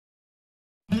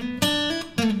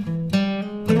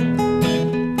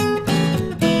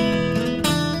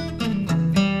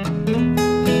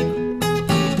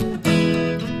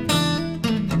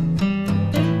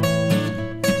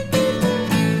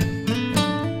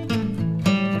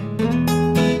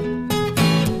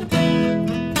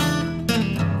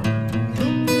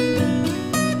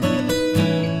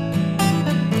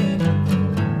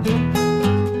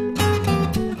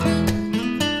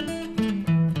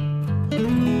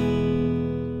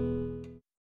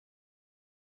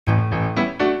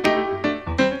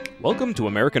Welcome to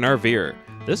American RVer.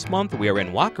 This month we are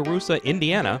in Wakarusa,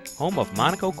 Indiana, home of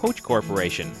Monaco Coach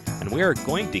Corporation, and we are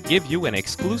going to give you an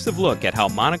exclusive look at how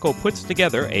Monaco puts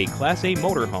together a Class A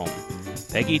motorhome.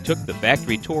 Peggy took the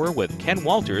factory tour with Ken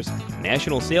Walters,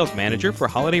 National Sales Manager for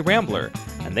Holiday Rambler,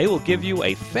 and they will give you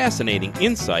a fascinating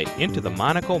insight into the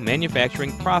Monaco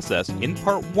manufacturing process in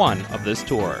part 1 of this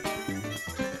tour.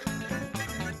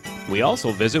 We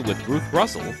also visit with Ruth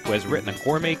Russell, who has written a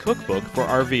gourmet cookbook for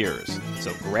RVers.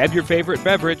 So grab your favorite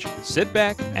beverage, sit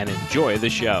back, and enjoy the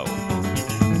show.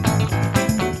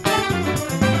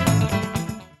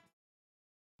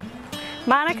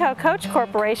 Monaco Coach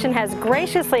Corporation has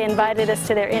graciously invited us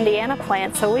to their Indiana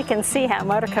plant so we can see how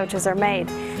motor coaches are made.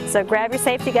 So grab your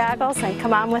safety goggles and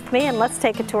come on with me and let's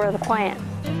take a tour of the plant.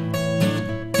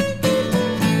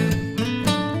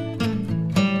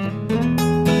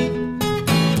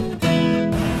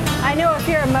 I know if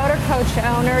you're a motor coach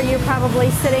owner, you're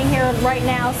probably sitting here right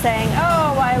now saying,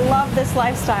 oh, I love this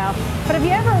lifestyle. But have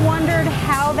you ever wondered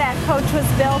how that coach was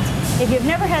built? If you've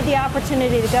never had the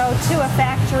opportunity to go to a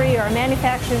factory or a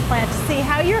manufacturing plant to see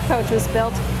how your coach was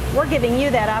built, we're giving you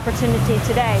that opportunity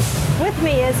today. With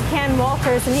me is Ken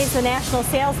Walters, and he's the National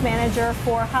Sales Manager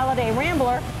for Holiday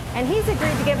Rambler, and he's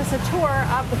agreed to give us a tour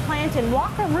of the plant in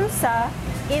Wakarusa,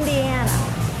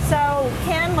 Indiana. So,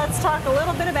 Ken, let's talk a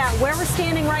little bit about where we're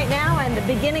standing right now and the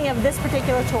beginning of this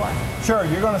particular tour. Sure,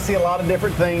 you're going to see a lot of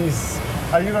different things.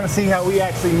 You're going to see how we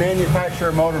actually manufacture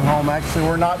a motorhome. Actually,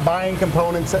 we're not buying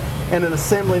components and then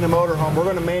assembling a motorhome. We're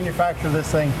going to manufacture this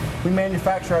thing. We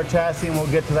manufacture our chassis, and we'll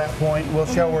get to that point. We'll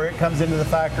show where it comes into the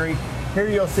factory. Here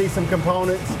you'll see some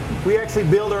components. We actually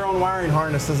build our own wiring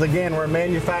harnesses. Again, we're a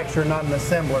manufacturer, not an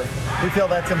assembler. We feel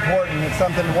that's important. It's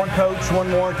something, one coach, one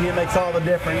warranty, it makes all the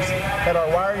difference. At our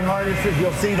wiring harnesses,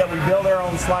 you'll see that we build our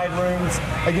own slide rooms.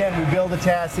 Again, we build the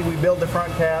chassis, we build the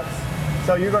front caps.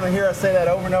 So you're going to hear us say that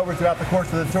over and over throughout the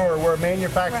course of the tour. We're a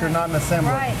manufacturer, not an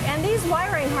assembler. Right, and these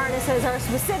wiring harnesses are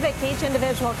specific to each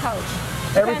individual coach.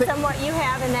 Depends on what you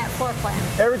have in that floor plan.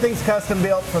 Everything's custom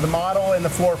built for the model and the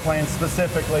floor plan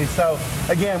specifically. So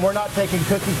again, we're not taking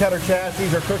cookie cutter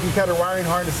chassis or cookie cutter wiring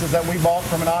harnesses that we bought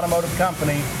from an automotive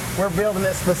company. We're building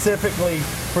it specifically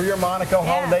for your Monaco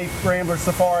Holiday Rambler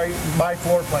Safari by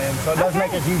floor plan. So it does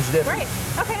make a huge difference.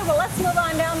 Great. Okay, well let's move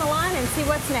on down the line and see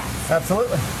what's next.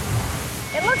 Absolutely.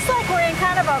 It looks like we're in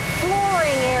kind of a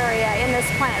flooring area in this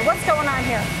plant. What's going on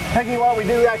here? Peggy, what we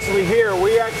do actually here,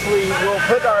 we actually will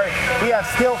put we have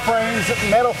steel frames,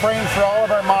 metal frames for all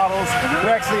of our models. We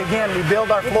actually, again, we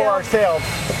build our floor ourselves.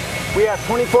 We have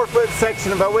 24-foot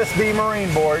section of OSB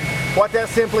marine board. What that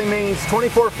simply means,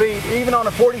 24 feet, even on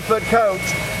a 40-foot coach,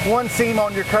 one seam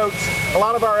on your coach. A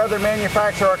lot of our other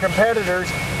manufacturers, our competitors,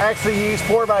 actually use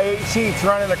 4x8 sheets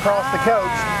running across the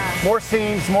coach. More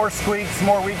seams, more squeaks,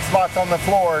 more weak spots on the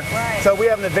floor. Right. So we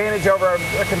have an advantage over our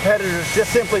competitors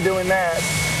just simply doing that.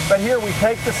 But here we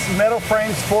take the metal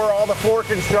frames for all the floor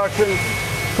construction,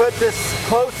 put this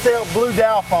closed cell blue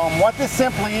Dow foam. What this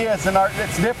simply is, and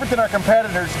it's different than our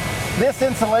competitors, this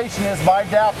insulation is by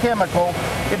Dow Chemical.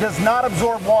 It does not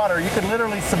absorb water. You could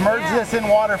literally submerge this in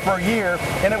water for a year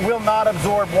and it will not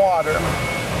absorb water.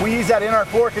 We use that in our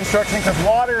floor construction because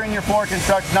water in your floor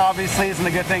construction obviously isn't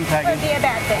a good thing, Peggy. It would be a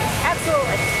bad thing,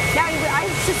 absolutely. Now I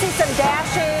should see some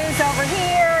dashes over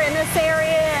here in this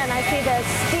area, and I see the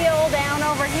steel down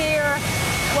over here.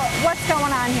 What's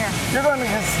going on here? You're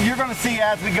going to see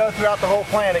as we go throughout the whole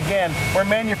plant. Again, we're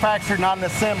manufactured, not an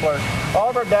assembler. All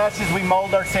of our dashes we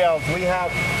mold ourselves. We have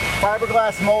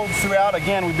fiberglass molds throughout.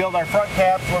 Again, we build our front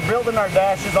caps. We're building our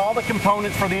dashes, all the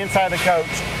components for the inside of the coach.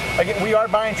 Again, we are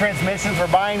buying transmissions,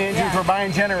 we're buying engines, we're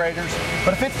buying generators.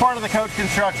 But if it's part of the coach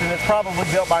construction, it's probably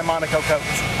built by Monaco Coach.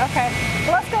 Okay.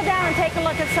 Well, let's go down and take a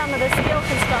look at some of the steel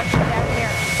construction down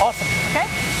here. Awesome. Okay.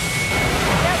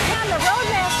 Now, Ken, the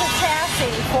Roadmaster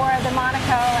chassis for the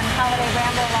Monaco and Holiday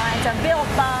Rambler lines are built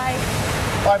by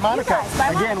Monaco. You guys,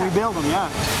 by Again, Monaco. we build them,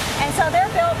 yeah. And so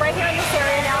they're built right here in this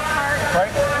area in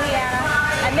Elkhart, Indiana,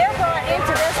 and they're brought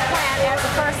into this plant as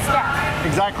the first step.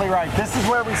 Exactly right. This is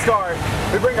where we start.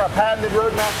 We bring our patented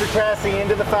Roadmaster chassis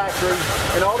into the factory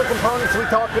and all the components we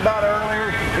talked about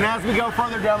earlier, and as we go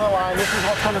further down the line, this is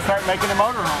what's going to start making a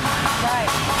motorhome. Right.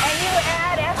 And you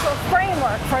add actual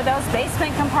framework for those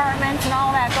basement compartments and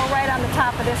all that go right on the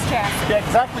top of this chassis. Yeah,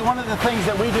 exactly. One of the things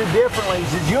that we do differently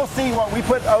is you'll see what we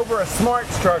put over a smart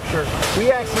structure.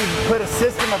 We actually put a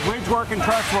system of bridge work and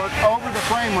truss work over the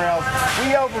frame rails.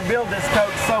 We overbuild this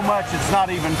coach so much it's not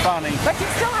even funny. But you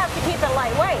still have to keep it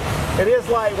lightweight. It is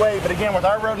lightweight, but again, with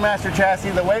our Roadmaster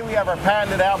chassis, the way we have our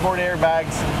patented outboard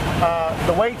airbags,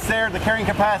 The weight's there, the carrying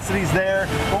capacity's there,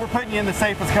 but we're putting you in the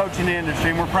safest coach in the industry,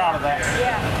 and we're proud of that.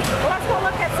 Yeah. Well, let's go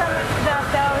look at some of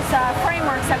those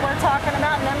frameworks that we're talking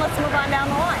about, and then let's move on down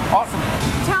the line. Awesome.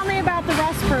 Tell me about the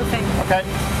rust proofing. Okay.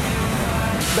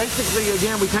 Basically,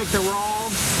 again, we take the raw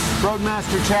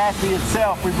Roadmaster chassis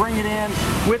itself. We bring it in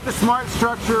with the smart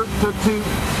structure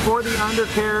for the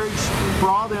undercarriage, for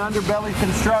all the underbelly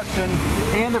construction,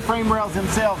 and the frame rails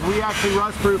themselves. We actually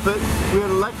rust proof it. We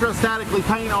would electrostatically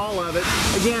paint all of it,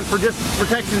 again, for just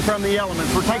protection from the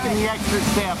elements. We're taking the extra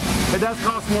step. It does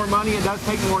cost more money, it does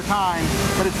take more time,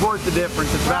 but it's worth the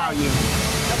difference. It's value.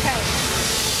 Okay.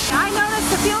 I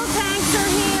noticed the fuel tanks are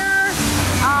here.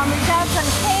 We've got some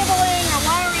cabling or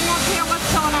wiring up here. What's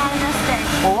going on in this thing?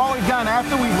 Well, what we've done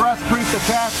after we've rust proofed the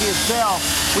chassis itself,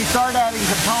 we start adding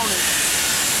components.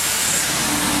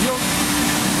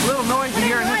 A little noisy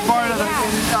here in this part of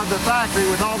the factory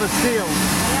with all the steel.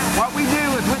 Yeah. What we do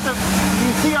is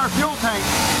you see our fuel tank.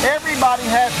 Everybody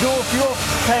has dual fuel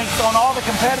tanks on all the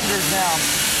competitors now.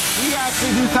 We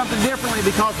actually do something differently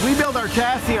because we build our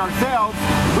chassis ourselves.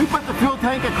 We put the fuel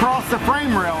tank across the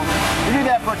frame rails. We do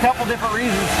that for a couple different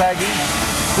reasons, Peggy.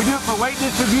 We do it for weight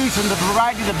distribution to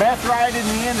provide you the best ride in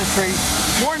the industry.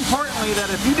 More importantly,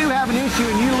 that if you do have an issue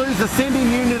and you lose the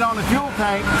sending unit on the fuel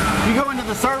tank, you go into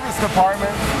the service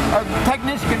department, a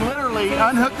technician can literally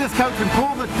unhook this coach and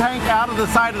pull the tank out of the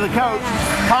side of the coach.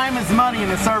 Time is money in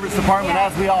the service department,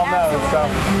 as we all know. So.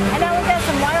 And now we've got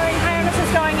some wiring harnesses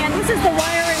going in. This is the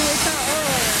wiring we saw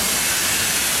earlier.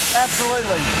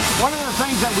 Absolutely. One of the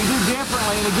things that we do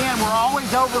differently, and again, we're always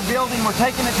overbuilding, we're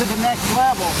taking it to the next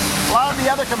level. A lot of the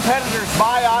other competitors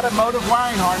buy automotive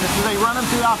wiring harnesses, they run them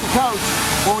throughout the coach.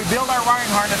 When we build our wiring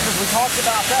harnesses, we talked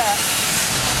about that.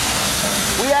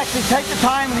 We actually take the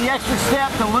time and the extra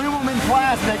step to loom them in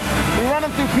plastic. We run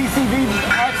them through PCV,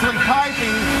 actually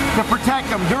piping to protect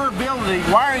them. Durability,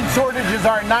 wiring shortages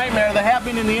are a nightmare. They have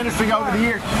been in the industry over the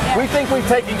years. Yeah. We think we've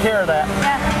taken care of that.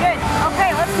 Yeah, good.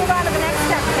 Okay, let's move on to the next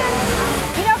step, Ken.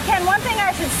 You know, Ken, one thing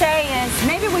I should say is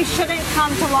maybe we shouldn't come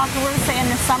to Wakarusa in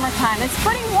the summertime. It's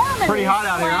pretty warm in Pretty hot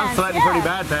out here. I'm sweating pretty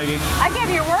bad, Peggy. I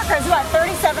give your workers, what,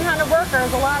 3,700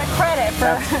 workers, a lot of credit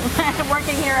for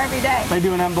working here every day. They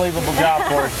do an unbelievable job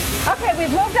for us. Okay,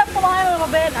 we've moved up the line a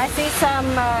little bit. I see some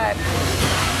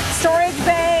storage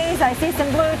bays. I see some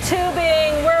blue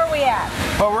tubing. Where are we at?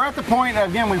 Well, we're at the point,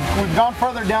 again, we've gone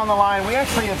further down the line. We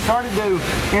actually have started to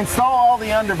install all the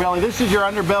underbelly. This is your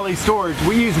underbelly storage.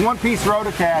 We use one-piece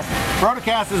rotocast.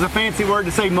 Rotocast is a fancy word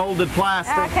to say molded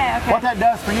plastic. Okay. What that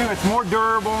does for you, it's more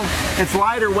durable, it's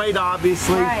lighter weight,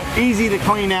 obviously, easy to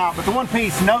clean out. But the one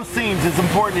piece, no seams, is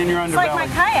important in your underbelly. It's like my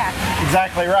kayak.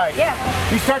 Exactly right. Yeah.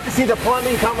 You start to see the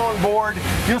plumbing come on board.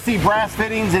 You'll see brass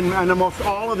fittings in almost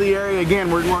all of the area.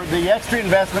 Again, we're the extra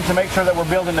investment to make sure that we're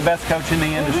building the best coach in the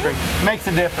industry. Makes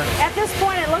a difference. At this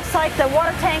point, it looks like the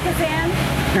water tank is in.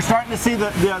 You're starting to see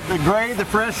the gray, the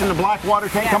fresh, and the black water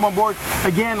tank come on board.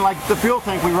 Again, like the fuel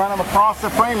tank, we run them across the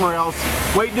frame rails.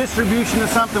 Weight distribution is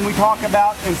something we talk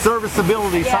about, and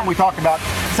serviceability is something we talk about.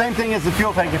 Same thing as the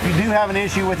fuel tank. If you do have an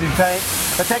issue with your tank,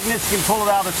 the technician can pull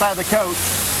it out of the side of the coach.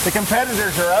 The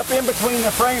competitors are up in between the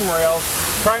frame rails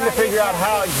trying to figure out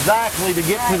how exactly to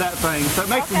get to that thing. So it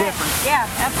makes a difference. Yeah,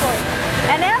 absolutely.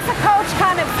 And as the coach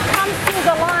kind of comes through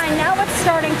the line, now it's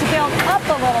starting to build up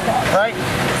a little bit. Right.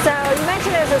 So you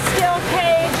mentioned there's a steel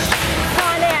cage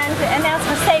front end, and that's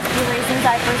for safety reasons,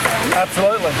 I presume.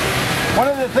 Absolutely. One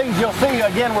of the things you'll see,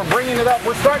 again, we're bringing it up.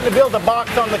 We're starting to build a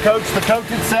box on the coach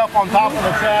itself on top of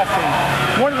the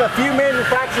chassis. One of the few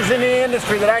manufacturers in the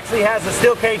industry that actually has a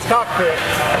steel cage cockpit.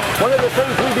 One of the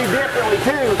things we do differently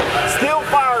too, steel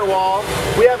firewall.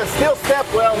 We have a steel step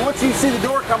well. Once you see the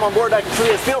door come on board, I can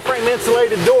see a steel frame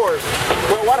insulated door.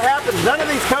 Well, what happens, none of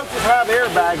these coaches have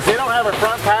airbags. They don't have a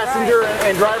front passenger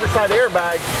and driver's side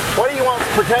airbag. What do you want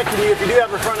protecting you if you do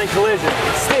have a front end collision?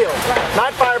 Steel.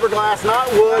 Not fiberglass,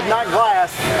 not wood, not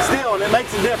glass. Steel, and it makes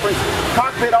a difference.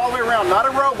 Cockpit all the way around, not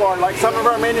a row bar like some of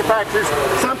our manufacturers.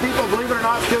 Some people, believe it or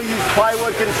not, still use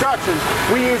plywood construction.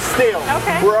 We use steel.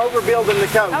 Okay. We're overbuilding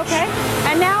the coach. Okay.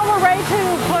 And now we're ready to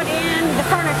put in the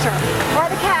furniture or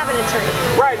the cabinetry.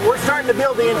 Right, we're starting to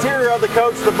build the interior of the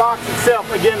coach, the box itself.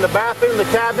 Again, the bathroom, the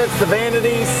cabinets, the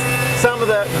vanities, some of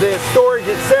the storage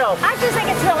itself. I just think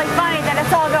it's really funny that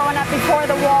it's all going up before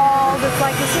the walls. It's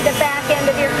like you see the back end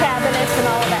of your cabinets and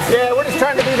all of that. Yeah, we're just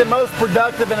trying to be the most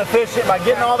productive and efficient by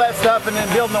getting all that stuff and then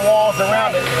building the walls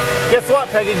around it. Guess what,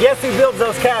 Peggy? Guess who builds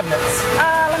those cabinets?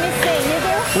 Let me see. You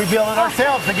do? We build it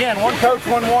ourselves. Again, one coach,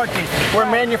 one warranty. We're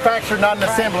a manufacturer, not an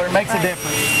assembler. It makes a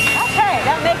difference. Okay,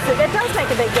 that does make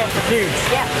a big difference. Huge.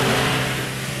 Yeah.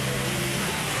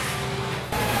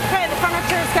 Okay, the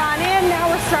furniture's gone in. Ken, now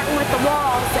we're starting with the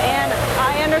walls, and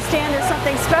I understand there's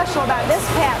something special about this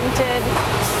patented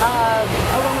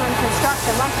aluminum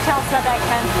construction. Why don't you tell us about that,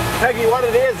 Ken? Peggy, what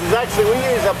it is actually we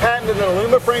use a patented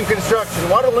AlumiFrame construction.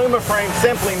 What AlumiFrame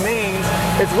simply means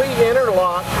is we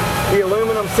interlock the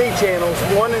aluminum C-channels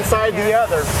one inside the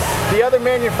other. The other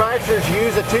manufacturers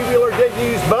use a tubular, they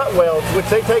use butt welds, which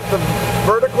they take the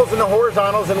verticals and the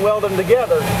horizontals and weld them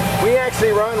together. We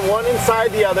actually run one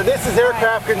inside the other. This is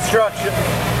aircraft construction.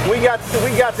 We got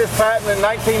this patent in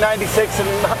 1996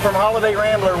 from Holiday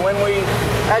Rambler when we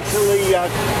actually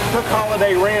took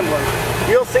Holiday Rambler.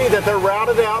 You'll see that they're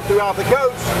routed out throughout the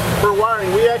coach for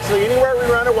wiring. We actually, anywhere we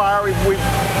run a wire, we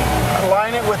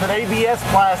line it with an ABS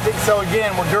plastic. So again,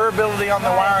 we're durability on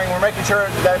the wiring. We're making sure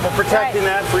that we're protecting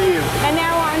that for you. And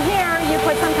now on here, you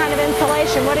put some kind of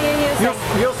insulation. What are you using?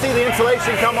 You'll see the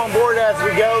insulation come on board as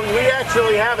we go. We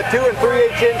actually have a 2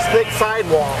 3/8 inch thick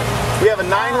sidewall. We have a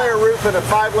 9-layer roof and a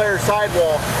 5-layer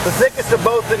sidewall, the thickest of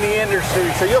both in the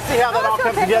industry. So you'll see how that all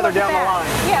comes together down the line.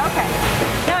 Yeah, okay.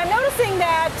 Now I'm noticing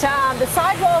that the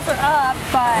sidewalls are up,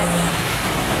 but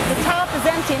the top is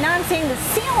empty. Now I'm seeing the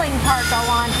ceiling part go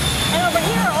on. And over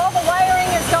here, all the wiring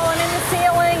is going in the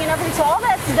ceiling and everything. So all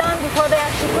that's done before they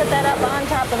actually put that up on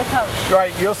top of the coach. Right.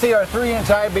 You'll see our 3-inch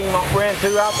I-beam ran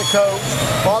throughout the coach.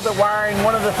 All the wiring.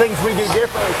 One of the things we do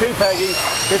differently too, Peggy,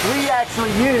 is we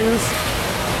actually use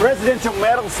residential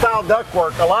metal style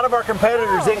ductwork. A lot of our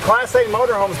competitors in Class A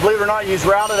motorhomes, believe it or not, use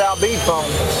routed out bead foam.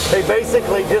 They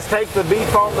basically just take the bead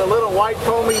foam, the little white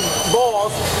foamy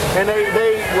balls, and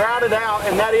they route it out,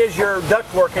 and that is your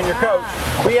ductwork in your coach.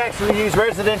 We actually use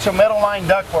residential metal line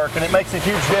ductwork, and it makes a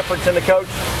huge difference in the coach.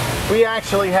 We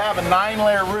actually have a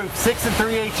 9-layer roof, 6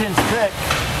 3/8 inch thick.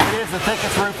 It is the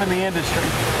thickest roof in the industry.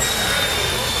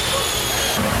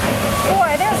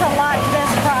 Boy, there's a lot to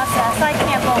this process. I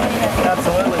can't believe it.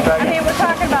 Absolutely, Peggy. I mean, we're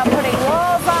talking about putting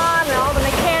walls on and all the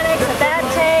mechanics that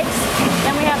takes.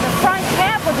 Then we have the front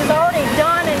cap, which is already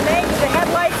done and made with the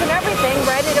headlights and everything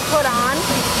ready to put on.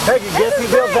 Peggy, guess who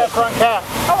built that front cap?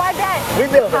 Oh, I bet. We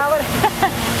built it.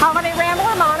 Holiday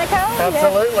Rambler, Monaco?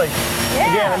 Absolutely.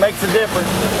 Yeah. Again, it makes a difference.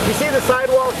 You see the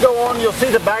sidewalls go on, you'll see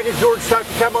the baggage doors start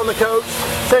to come on the coach.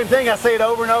 Same thing, I say it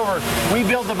over and over. We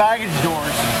build the baggage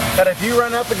doors that if you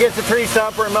run up against a tree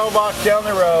stump or a mailbox down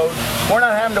the road, we're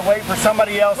not having to wait for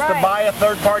somebody else to buy a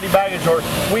third-party baggage door.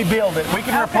 We build it. We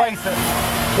can replace it.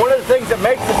 One of the things that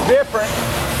makes us different,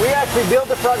 we actually build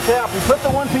the front cap. We put the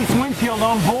one-piece windshield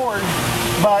on board,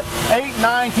 but 8,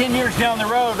 9, 10 years down the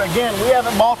road, again, we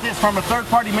haven't bought this from a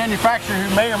third-party manufacturer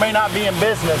who may or may not be in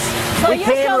business. So we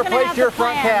can replace your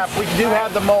front cap. We do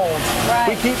have the molds.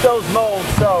 We keep those molds,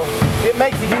 so it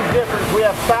makes a huge difference. We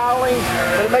have styling,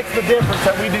 but it makes the difference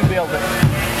that we do build it.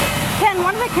 Ken,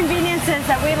 one of the conveniences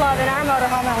that we love in our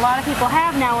motorhome and a lot of people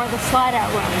have now are the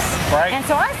slide-out rooms. Right. And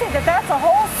so I think that that's a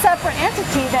whole separate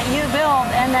entity that you build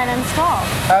and then install.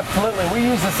 Absolutely. We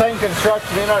use the same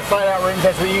construction in our slide-out rooms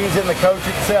as we use in the coach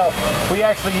itself. We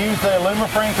actually use the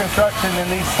AlumiFrame construction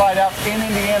in these slide-outs in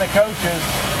Indiana coaches.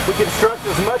 We construct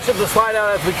as much of the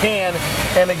slide-out as we can,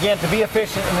 and again, to be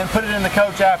efficient, and then put it in the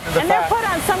coach after the fact. And they're put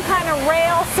on some kind of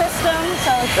rail system,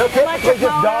 so they'll typically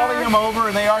just dolly them over,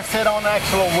 and they are set on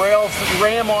actual rails,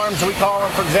 ram arms we call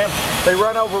them, for example. They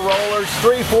run over rollers,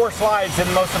 3, 4 slides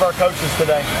in most of our coaches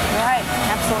today. Right,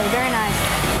 absolutely, very nice.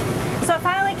 So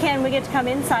finally, Ken, we get to come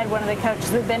inside one of the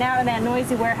coaches. We've been out in that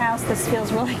noisy warehouse. This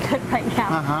feels really good right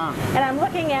now. And I'm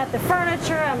looking at the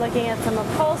furniture. I'm looking at some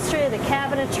upholstery, the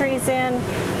cabinetry's in.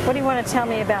 What do you want to tell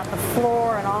me about the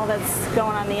floor and all that's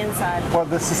going on the inside? Well,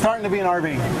 this is starting to be an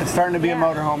RV. It's starting to be a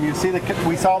motorhome. You see,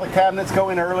 we saw the cabinets go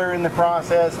in earlier in the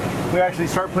process. We actually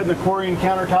start putting the Corian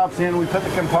countertops in. We put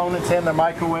the components in, the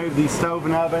microwave, the stove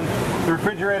and oven. The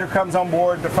refrigerator comes on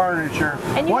board, the furniture.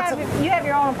 And you have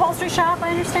your own upholstery shop,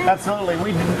 I understand? Absolutely.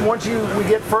 Once we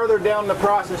get further down the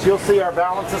process, you'll see our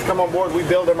balances come on board. We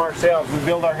build them ourselves. We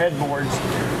build our headboards.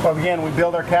 Well, again, we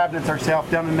build our cabinets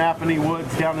ourselves down in Napanee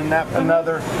Woods, down in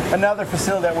another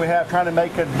facility that we have, trying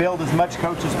to build as much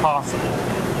coach as possible.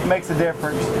 It makes a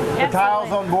difference. The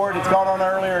tiles on board, it's gone on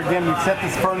earlier. Again, we've set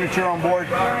this furniture on board.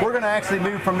 We're going to actually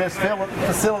move from this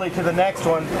facility to the next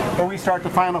one where we start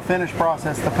the final finish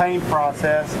process, the paint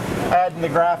process, adding the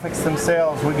graphics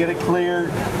themselves. We get it cleared,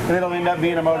 and it'll end up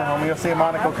being a motorhome. You'll see a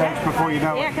Monaco coach before you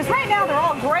know it. Yeah, because right now they're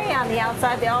all gray on the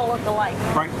outside. They all look alike.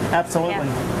 Right, absolutely.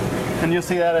 And you'll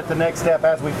see that at the next step.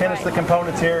 As we finish the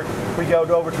components here, we go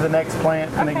over to the next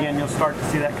plant, and again, you'll start to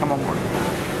see that come on board.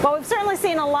 Well, we've certainly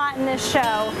seen a lot in this show,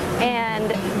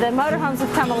 and the motorhomes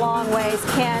have come a long ways.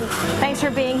 Ken, thanks for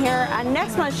being here. On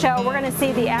next month's show, we're going to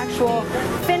see the actual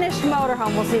finished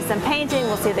motorhome. We'll see some painting,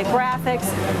 we'll see the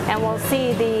graphics, and we'll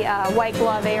see the white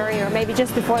glove area, or maybe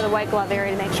just before the white glove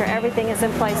area, to make sure everything is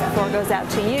in place before it goes out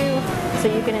to you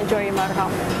so you can enjoy your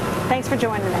motorhome. Thanks for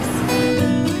joining us.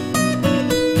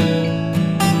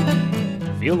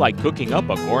 Feel like cooking up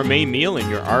a gourmet meal in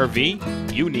your RV?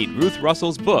 You need Ruth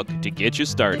Russell's book to get you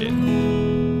started.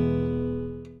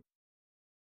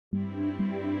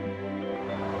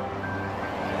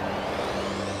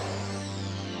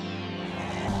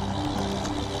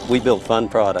 We build fun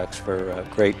products for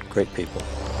great people.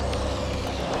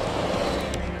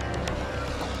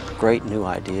 Great new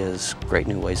ideas, great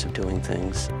new ways of doing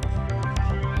things.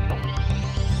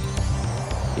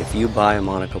 If you buy a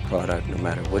Monaco product, no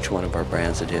matter which one of our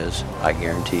brands it is, I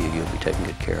guarantee you'll be taken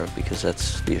good care of, because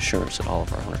that's the assurance that all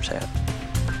of our owners have.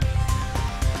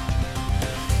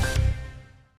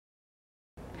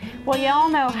 Well, you all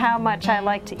know how much I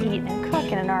like to eat and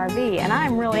cook in an RV, and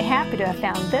I'm really happy to have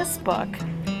found this book,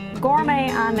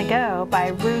 Gourmet on the Go by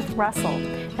Ruth Russell.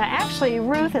 Now, actually,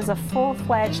 Ruth is a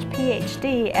full-fledged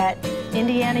PhD at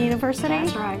Indiana University.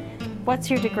 That's right.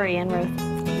 What's your degree in, Ruth?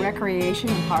 Recreation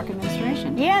and Park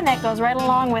Administration. Yeah, and that goes right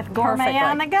along with Gourmet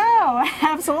on the Go.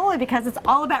 Absolutely, because it's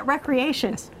all about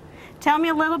recreation. Tell me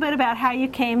a little bit about how you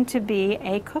came to be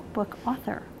a cookbook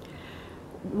author.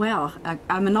 Well,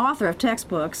 I'm an author of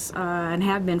textbooks and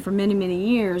have been for many, many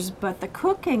years, but the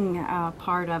cooking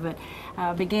part of it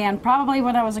began probably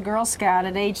when I was a Girl Scout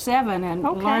at age 7 and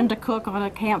learned to cook on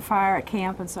a campfire at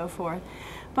camp and so forth.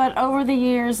 But over the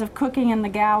years of cooking in the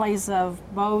galleys of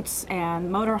boats and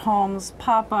motorhomes,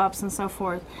 pop-ups and so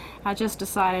forth, I just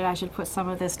decided I should put some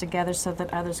of this together so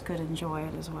that others could enjoy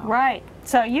it as well. Right.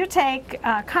 So you take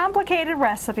complicated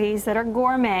recipes that are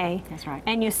gourmet. That's right.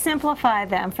 And you simplify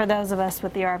them for those of us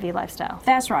with the RV lifestyle.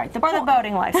 That's right. Or the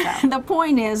boating lifestyle. The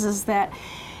point is that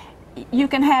you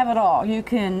can have it all. You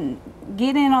can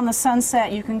get in on the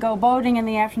sunset, you can go boating in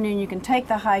the afternoon, you can take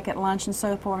the hike at lunch and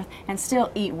so forth, and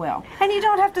still eat well. And you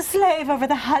don't have to slave over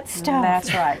the hot stove.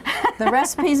 That's right. The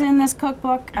recipes in this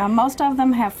cookbook, most of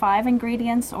them have 5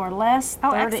 ingredients or less,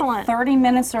 30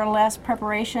 minutes or less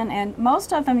preparation, and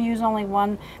most of them use only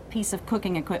one piece of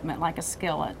cooking equipment, like a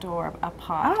skillet or a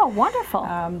pot. Oh, wonderful.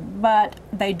 But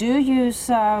they do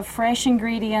use fresh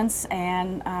ingredients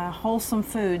and wholesome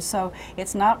food, so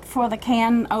it's not for the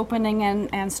can opening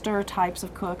and stir types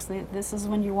of cooks. This is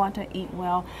when you want to eat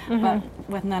well, but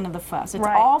with none of the fuss. It's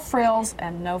all frills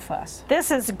and no fuss.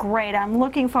 This is great. I'm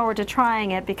looking forward to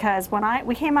trying it, because when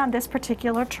we came on this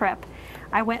particular trip,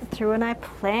 I went through and I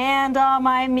planned all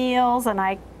my meals and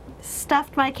I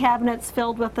stuffed my cabinets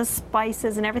filled with the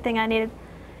spices and everything I needed.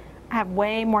 I have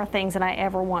way more things than I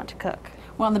ever want to cook.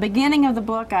 Well, in the beginning of the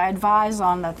book, I advise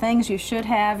on the things you should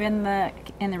have in the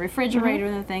refrigerator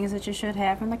and the things that you should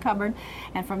have in the cupboard,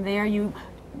 and from there you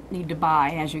need to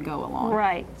buy as you go along.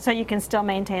 Right, so you can still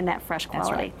maintain that fresh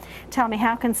quality. That's right. Tell me,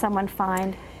 how can someone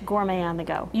find Gourmet on the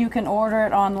Go? You can order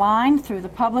it online through the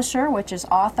publisher, which is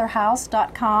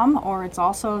authorhouse.com, or it's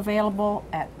also available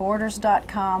at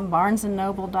borders.com,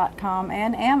 barnesandnoble.com,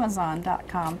 and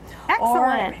amazon.com.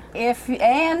 Excellent.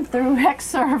 And through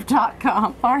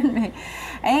xserve.com, pardon me.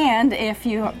 And if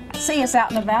you see us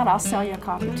out and about, I'll sell you a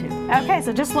copy too. Okay,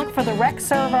 so just look for the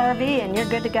RecServe RV and you're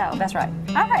good to go. That's right.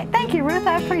 All right, thank you, Ruth.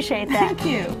 I appreciate that. Thank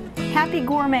you. Happy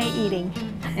gourmet eating.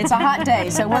 It's a hot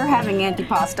day, so we're having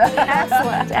antipasta.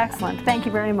 Excellent, excellent. Thank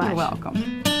you very much. You're welcome.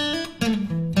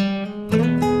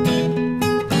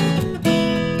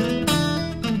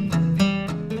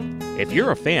 If you're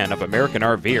a fan of American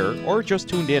RVer or just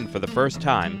tuned in for the first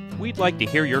time, we'd like to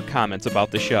hear your comments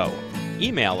about the show.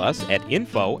 Email us at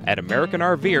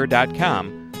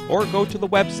info@americanrver.com or go to the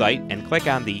website and click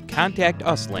on the Contact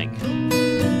Us link.